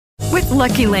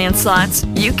Lucky Land Slots,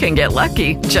 you can get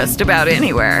lucky just about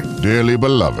anywhere. Dearly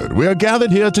beloved, we are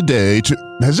gathered here today to...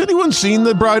 Has anyone seen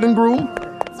the bride and groom?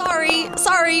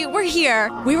 Sorry, we're here.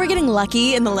 We were getting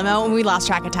lucky in the limo and we lost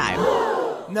track of time.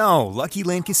 No, Lucky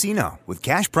Land Casino, with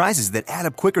cash prizes that add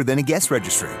up quicker than a guest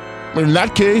registry. In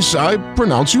that case, I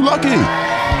pronounce you lucky.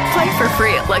 Play for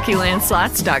free at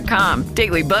LuckyLandSlots.com.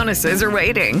 Daily bonuses are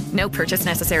waiting. No purchase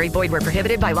necessary. Void where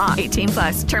prohibited by law.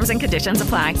 18+. Terms and conditions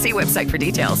apply. See website for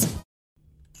details.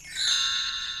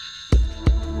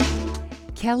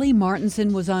 Kelly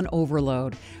Martinson was on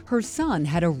overload. Her son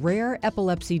had a rare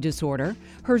epilepsy disorder,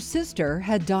 her sister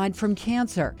had died from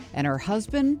cancer, and her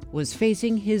husband was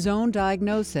facing his own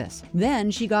diagnosis. Then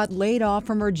she got laid off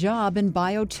from her job in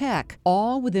biotech,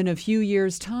 all within a few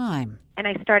years' time. And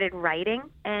I started writing,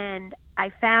 and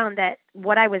I found that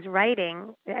what I was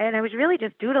writing, and I was really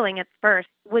just doodling at first,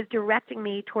 was directing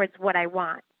me towards what I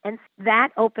want. And that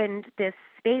opened this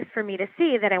space for me to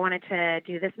see that I wanted to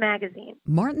do this magazine.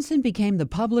 Martinson became the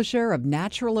publisher of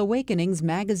Natural Awakenings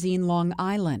magazine Long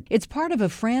Island. It's part of a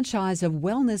franchise of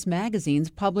wellness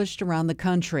magazines published around the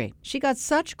country. She got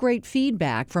such great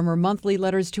feedback from her monthly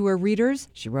letters to her readers,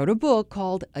 she wrote a book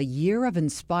called A Year of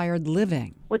Inspired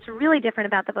Living. What's really different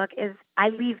about the book is I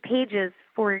leave pages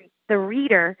for the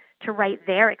reader to write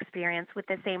their experience with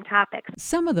the same topics.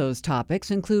 Some of those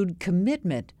topics include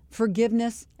commitment,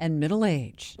 forgiveness, and middle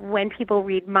age. When people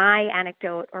read my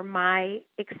anecdote or my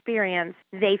experience,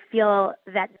 they feel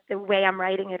that the way I'm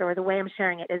writing it or the way I'm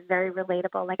sharing it is very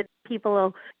relatable. Like people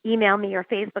will email me or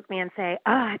Facebook me and say,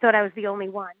 "Oh, I thought I was the only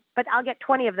one." But I'll get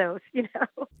 20 of those,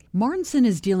 Martinson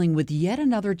is dealing with yet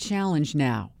another challenge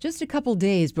now. Just a couple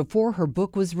days before her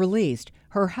book was released,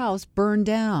 her house burned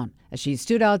down. As she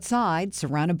stood outside,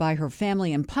 surrounded by her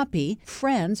family and puppy,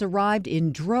 friends arrived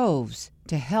in droves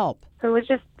to help. So it was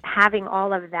just having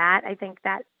all of that. I think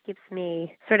that keeps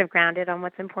me sort of grounded on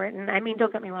what's important. I mean,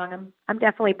 don't get me wrong. I'm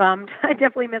definitely bummed. I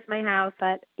definitely miss my house.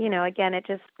 But, again,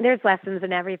 there's lessons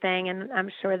in everything. And I'm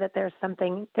sure that there's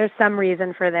some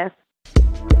reason for this.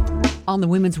 On the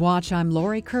Women's Watch, I'm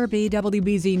Lori Kirby,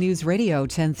 WBZ News Radio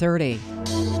 1030.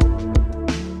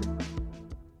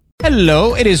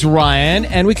 Hello, it is Ryan,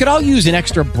 and we could all use an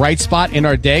extra bright spot in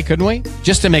our day, couldn't we?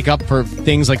 Just to make up for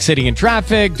things like sitting in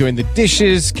traffic, doing the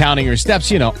dishes, counting your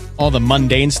steps, all the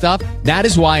mundane stuff. That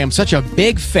is why I'm such a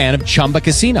big fan of Chumba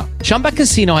Casino. Chumba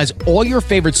Casino has all your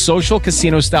favorite social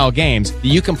casino-style games that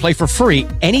you can play for free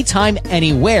anytime,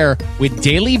 anywhere with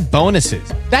daily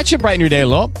bonuses. That should brighten your day a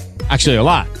little. Actually, a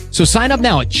lot. So sign up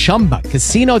now at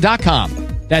ChumbaCasino.com.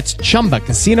 That's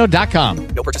ChumbaCasino.com.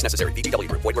 No purchase necessary. VGW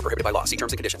Group. Void where prohibited by law. See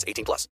terms and conditions. 18+.